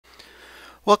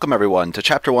Welcome everyone to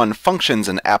Chapter 1, Functions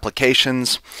and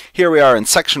Applications. Here we are in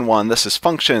Section 1. This is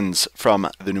functions from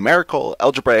the numerical,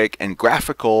 algebraic, and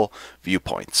graphical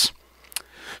viewpoints.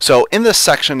 So in this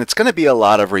section, it's going to be a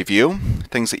lot of review,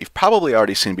 things that you've probably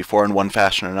already seen before in one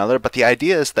fashion or another, but the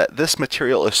idea is that this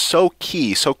material is so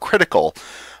key, so critical,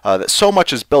 that so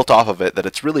much is built off of it that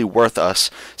it's really worth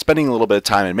us spending a little bit of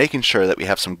time and making sure that we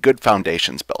have some good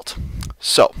foundations built.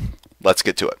 So, let's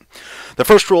get to it. The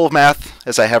first rule of math,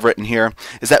 as I have written here,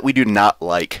 is that we do not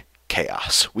like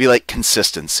chaos. We like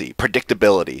consistency,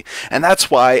 predictability, and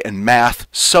that's why in math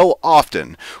so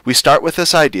often we start with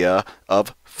this idea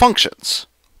of functions.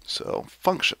 So,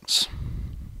 functions.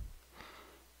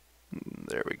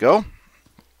 There we go.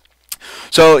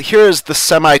 So here's the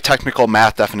semi-technical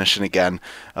math definition again,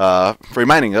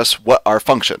 reminding us what are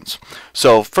functions.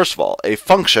 So first of all, a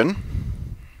function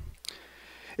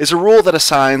is a rule that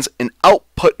assigns an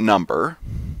output number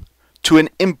to an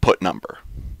input number.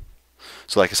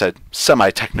 So like I said,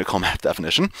 semi-technical math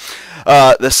definition.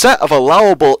 The set of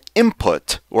allowable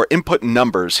input, or input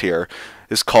numbers here,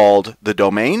 is called the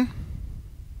domain.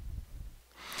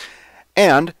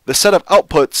 And the set of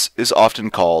outputs is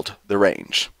often called the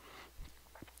range.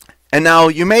 And now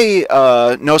you may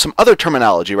know some other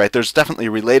terminology, right? There's definitely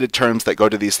related terms that go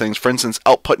to these things. For instance,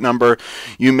 output number,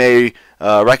 you may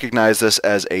recognize this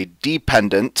as a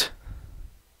dependent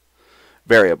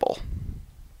variable.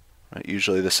 Right?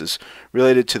 Usually this is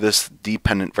related to this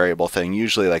dependent variable thing,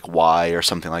 usually like y or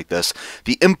something like this.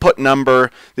 The input number,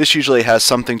 this usually has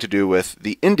something to do with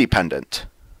the independent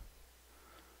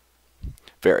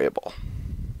variable.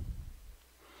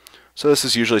 So this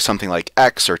is usually something like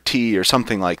x or t or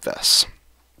something like this.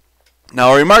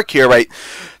 Now a remark here, right,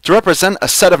 to represent a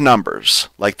set of numbers,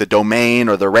 like the domain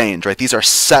or the range, right, these are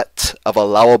set of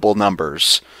allowable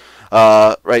numbers,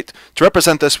 right, to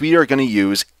represent this we are going to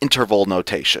use interval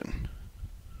notation.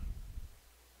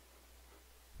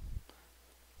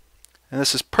 And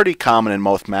this is pretty common in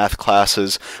most math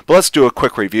classes, but let's do a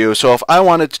quick review. So if I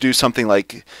wanted to do something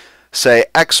like, say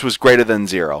x was greater than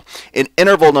 0. In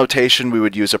interval notation, we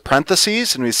would use a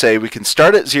parentheses, and we say we can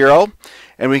start at 0,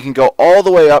 and we can go all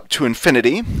the way up to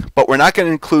infinity, but we're not going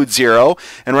to include 0,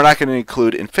 and we're not going to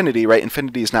include infinity, right?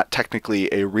 Infinity is not technically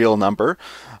a real number,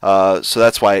 so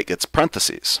that's why it gets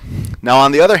parentheses. Now,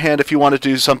 on the other hand, if you want to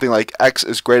do something like x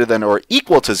is greater than or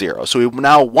equal to 0, so we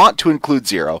now want to include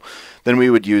 0, then we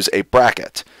would use a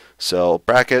bracket. So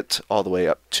bracket all the way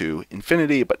up to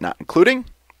infinity, but not including.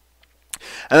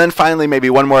 And then finally,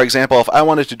 maybe one more example. If I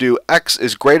wanted to do x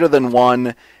is greater than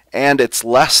 1 and it's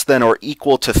less than or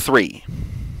equal to 3.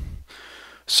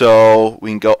 So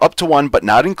we can go up to 1 but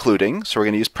not including, so we're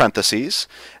going to use parentheses.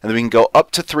 And then we can go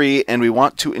up to 3 and we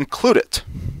want to include it.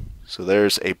 So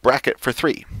there's a bracket for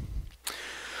 3.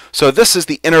 So this is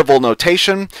the interval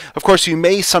notation. Of course, you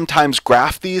may sometimes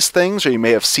graph these things, or you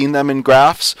may have seen them in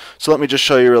graphs. So let me just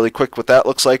show you really quick what that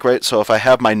looks like, right? So if I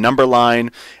have my number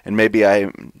line, and maybe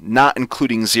I'm not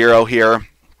including 0 here,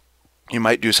 you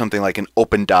might do something like an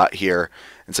open dot here,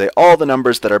 and say all the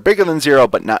numbers that are bigger than 0,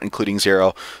 but not including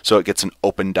 0, so it gets an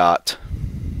open dot.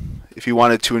 If you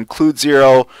wanted to include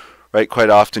 0, right, quite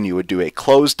often you would do a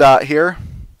closed dot here,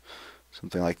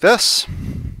 something like this.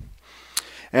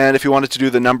 And if you wanted to do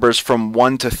the numbers from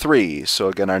 1 to 3, so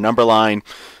again our number line,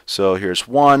 so here's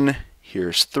 1,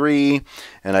 here's 3,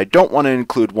 and I don't want to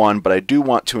include 1, but I do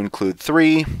want to include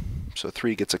 3, so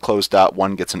 3 gets a closed dot,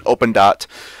 1 gets an open dot,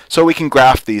 so we can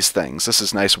graph these things. This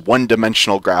is nice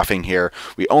one-dimensional graphing here.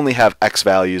 We only have x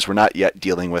values, we're not yet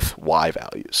dealing with y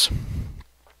values.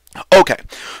 Okay,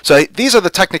 so these are the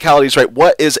technicalities, right?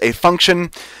 What is a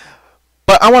function?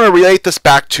 But I want to relate this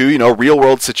back to,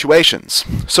 real-world situations.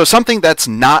 So something that's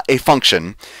not a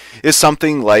function is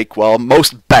something like, well,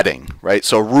 most betting, right?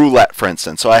 So roulette, for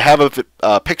instance. So I have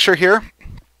a picture here.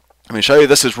 Let me show you.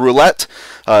 This is roulette.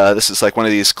 This is like one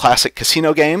of these classic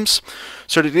casino games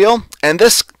sort of deal. And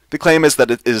the claim is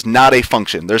that it is not a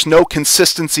function. There's no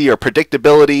consistency or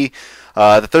predictability,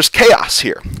 that there's chaos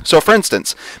here. So for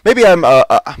instance, maybe I'm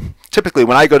typically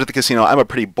when I go to the casino, I'm a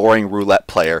pretty boring roulette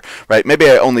player, right? Maybe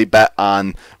I only bet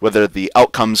on whether the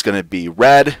outcome's going to be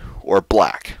red or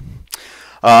black.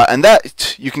 And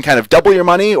that you can kind of double your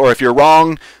money, or if you're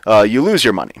wrong, you lose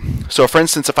your money. So for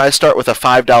instance, if I start with a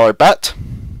 $5 bet,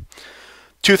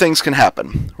 two things can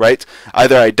happen, right?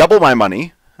 Either I double my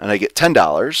money and I get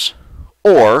 $10,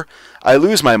 or I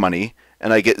lose my money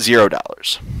and I get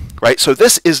 $0, right? So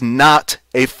this is not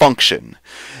a function.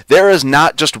 There is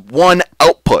not just one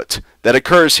output that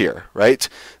occurs here, right?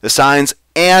 The sign's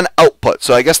an output.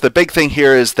 So I guess the big thing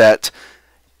here is that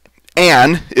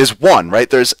an is 1, right?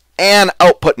 There's an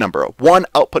output number, one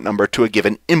output number to a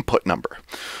given input number.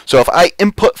 So if I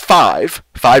input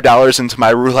 $5 into my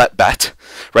roulette bet,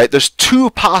 right, there's two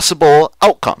possible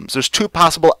outcomes. There's two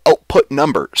possible output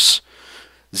numbers,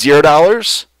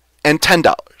 $0 and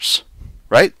 $10,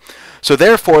 right? So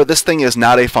therefore, this thing is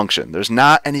not a function. There's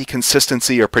not any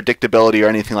consistency or predictability or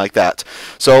anything like that.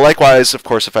 So likewise, of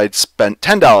course, if I'd spent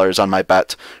 $10 on my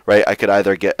bet, right, I could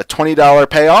either get a $20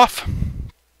 payoff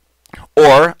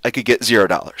or I could get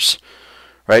 $0,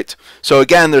 right? So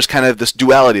again, there's kind of this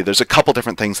duality. There's a couple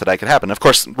different things that could happen. Of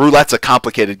course, roulette's a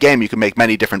complicated game. You can make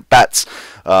many different bets,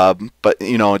 but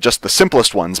you know, just the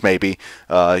simplest ones maybe,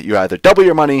 you either double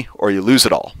your money or you lose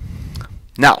it all.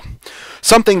 Now,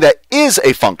 something that is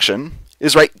a function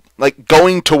is like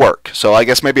going to work. So I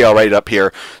guess maybe I'll write it up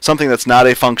here. Something that's not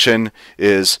a function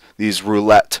is these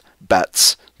roulette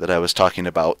bets that I was talking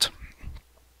about.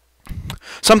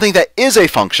 Something that is a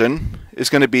function is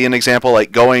going to be an example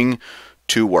like going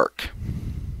to work.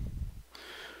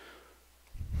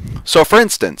 So for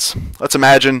instance, let's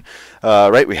imagine,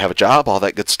 right, we have a job, all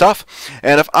that good stuff,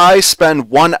 and if I spend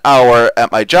 1 hour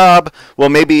at my job, well,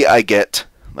 maybe I get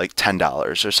like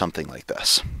 $10 or something like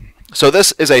this. So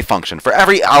this is a function. For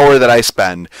every hour that I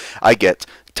spend, I get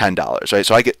 $10, right?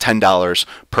 So I get $10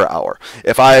 per hour.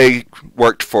 If I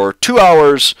worked for 2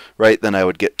 hours, right, then I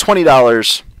would get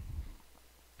 $20.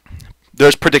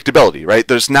 There's predictability, right?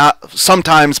 There's not,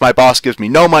 sometimes my boss gives me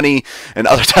no money, and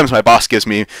other times my boss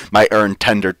might earn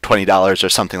 $10 or $20 or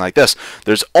something like this.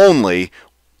 There's only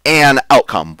an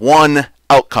outcome, one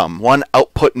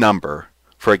output number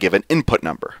for a given input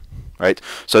number. Right?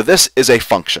 So this is a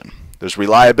function. There's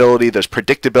reliability, there's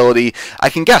predictability.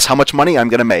 I can guess how much money I'm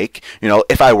going to make, you know,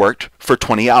 if I worked for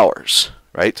 20 hours,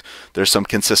 right? There's some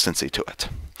consistency to it.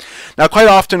 Now, quite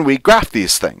often we graph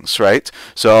these things, right?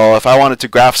 So if I wanted to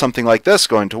graph something like this,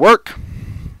 going to work,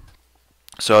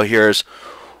 so here's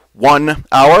 1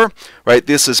 hour, right?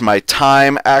 This is my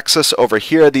time axis over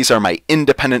here. These are my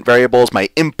independent variables, my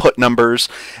input numbers,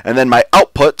 and then my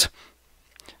output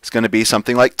is going to be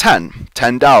something like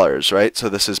 $10, right? So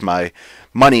this is my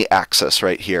money axis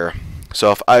right here.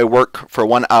 So if I work for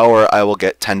 1 hour, I will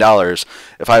get $10.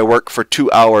 If I work for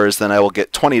 2 hours, then I will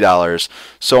get $20,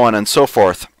 so on and so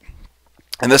forth.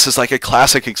 And this is like a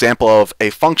classic example of a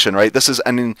function, right? This is,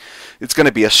 I mean, it's going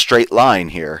to be a straight line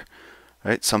here,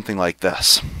 right? Something like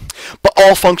this. But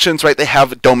all functions, right, they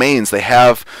have domains. They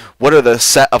have what are the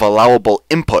set of allowable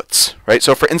inputs, right?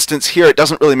 So for instance here, it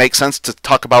doesn't really make sense to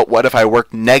talk about what if I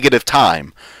work negative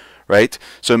time, right?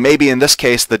 So maybe in this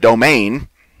case, the domain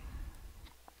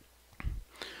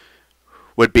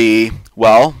would be,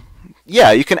 well,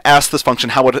 yeah, you can ask this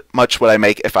function, how much would I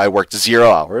make if I worked 0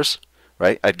 hours,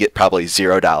 right? I'd get probably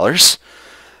 $0.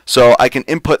 So I can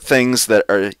input things that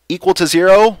are equal to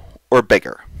 0 or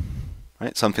bigger.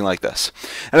 Right, something like this.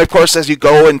 And of course, as you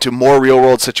go into more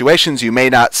real-world situations, you may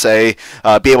not say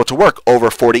be able to work over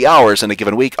 40 hours in a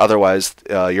given week. Otherwise,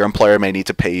 your employer may need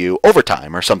to pay you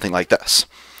overtime or something like this.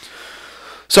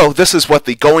 So this is what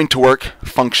the going to work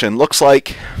function looks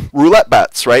like. Roulette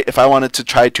bets, right? If I wanted to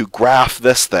try to graph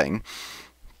this thing,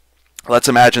 let's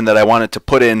imagine that I wanted to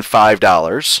put in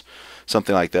 $5,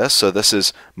 something like this. So this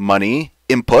is money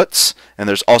inputs, and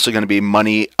there's also going to be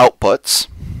money outputs.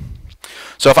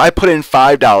 So if I put in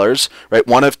 $5, right,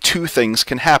 one of two things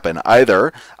can happen.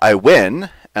 Either I win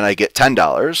and I get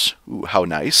 $10, ooh, how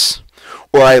nice,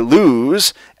 or I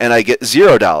lose and I get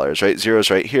 $0, right? Zero's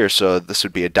right here, so this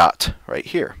would be a dot right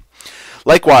here.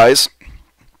 Likewise,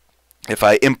 if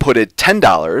I inputted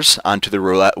 $10 onto the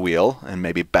roulette wheel and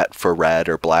maybe bet for red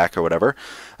or black or whatever,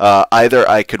 either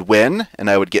I could win and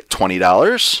I would get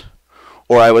 $20,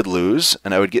 or I would lose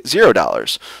and I would get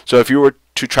 $0. So if you were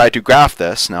to try to graph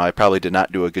this, now I probably did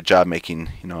not do a good job making,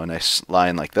 you know, a nice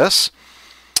line like this.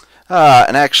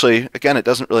 And actually, again, it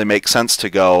doesn't really make sense to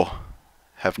go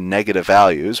have negative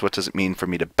values. What does it mean for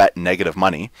me to bet negative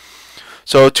money?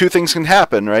 So two things can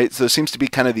happen, right? So there seems to be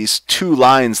kind of these two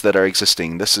lines that are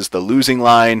existing. This is the losing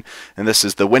line and this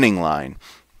is the winning line,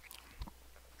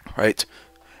 right?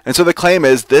 And so the claim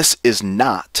is this is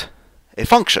not a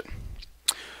function.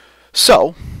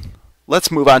 So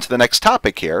let's move on to the next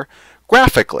topic here.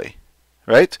 Graphically,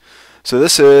 right? So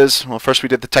this is, well, first we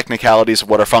did the technicalities of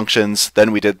what are functions,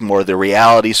 then we did more of the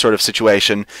reality sort of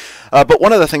situation. But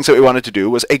one of the things that we wanted to do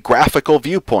was a graphical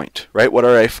viewpoint, right?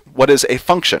 What is a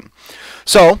function?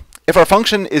 So if our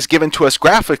function is given to us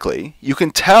graphically, you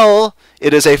can tell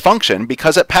it is a function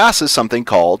because it passes something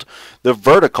called the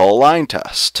vertical line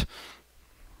test.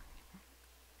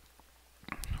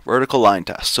 Vertical line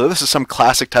test. So this is some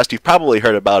classic test. You've probably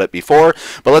heard about it before,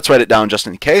 but let's write it down just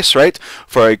in case, right?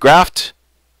 For a graph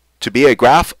to be a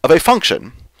graph of a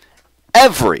function,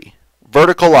 every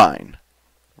vertical line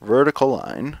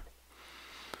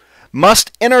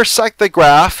must intersect the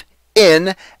graph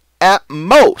in at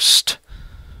most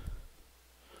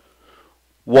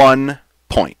 1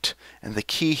 point. And the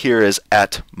key here is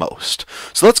at most.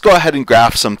 So let's go ahead and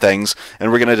graph some things,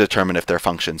 and we're going to determine if they're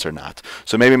functions or not.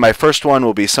 So maybe my first one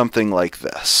will be something like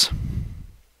this.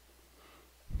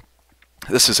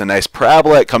 This is a nice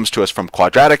parabola. It comes to us from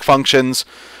quadratic functions,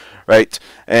 right?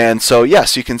 And so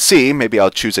yes, you can see, maybe I'll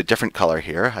choose a different color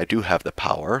here. I do have the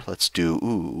power. Let's do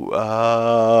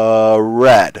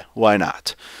red. Why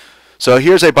not? So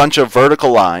here's a bunch of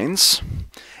vertical lines,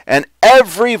 and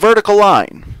every vertical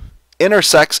line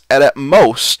intersects at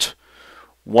most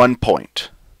 1 point.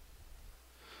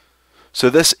 So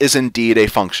this is indeed a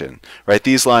function, right?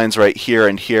 These lines right here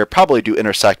and here probably do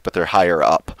intersect, but they're higher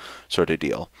up, sort of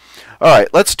deal. All right,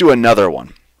 let's do another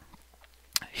one.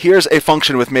 Here's a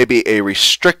function with maybe a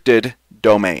restricted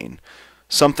domain,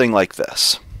 something like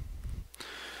this.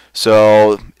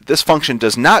 So this function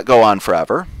does not go on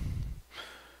forever.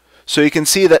 So you can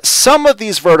see that some of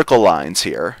these vertical lines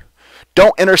here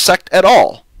don't intersect at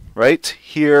all. Right?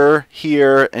 Here,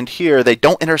 here, and here, they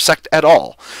don't intersect at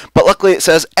all. But luckily it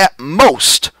says at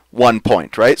most 1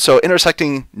 point, right? So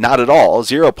intersecting not at all,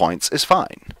 0 points, is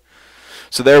fine.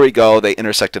 So there we go, they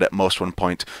intersected at most 1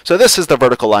 point. So this is the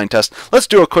vertical line test. Let's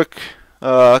do a quick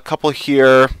couple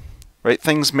here. Right?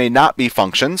 Things may not be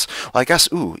functions. Well, I guess,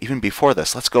 even before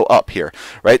this, let's go up here.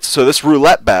 Right? So this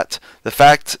roulette bet, the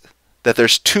fact that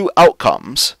there's 2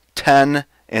 outcomes, 10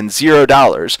 and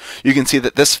 $0, you can see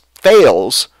that this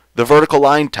fails the vertical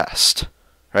line test,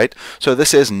 right? So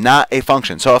this is not a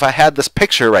function. So if I had this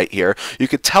picture right here, you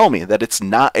could tell me that it's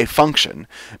not a function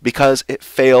because it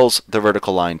fails the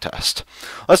vertical line test.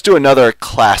 Let's do another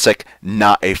classic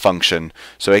not a function.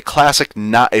 So a classic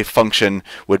not a function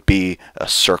would be a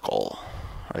circle,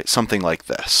 right? Something like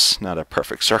this. Not a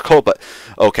perfect circle, but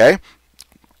okay.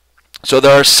 So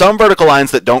there are some vertical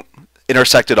lines that don't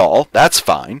intersect at all. That's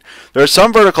fine. There are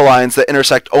some vertical lines that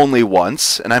intersect only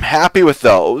once, and I'm happy with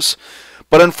those.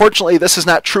 But unfortunately, this is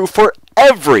not true for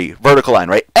every vertical line,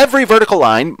 right? Every vertical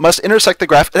line must intersect the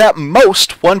graph at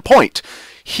most 1 point.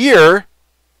 Here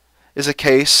is a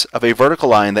case of a vertical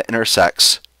line that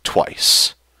intersects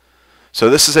twice. So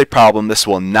this is a problem. This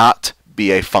will not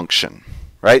be a function,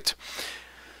 right?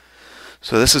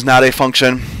 So this is not a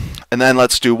function. And then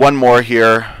let's do one more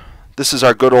here. This is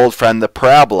our good old friend, the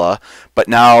parabola, but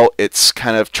now it's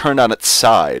kind of turned on its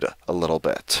side a little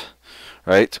bit,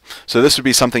 right? So this would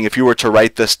be something, if you were to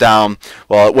write this down,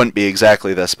 well, it wouldn't be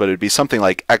exactly this, but it would be something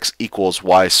like x equals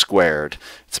y squared.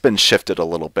 It's been shifted a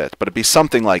little bit, but it'd be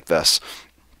something like this.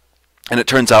 And it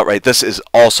turns out, right, this is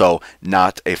also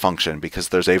not a function because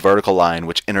there's a vertical line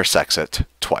which intersects it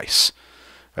twice.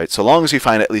 Right? So long as you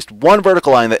find at least one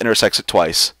vertical line that intersects it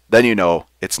twice, then you know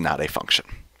it's not a function.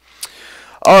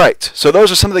 Alright, so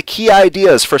those are some of the key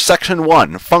ideas for Section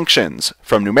 1, functions,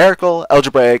 from numerical,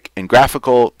 algebraic, and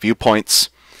graphical viewpoints.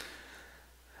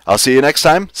 I'll see you next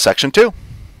time, Section 2.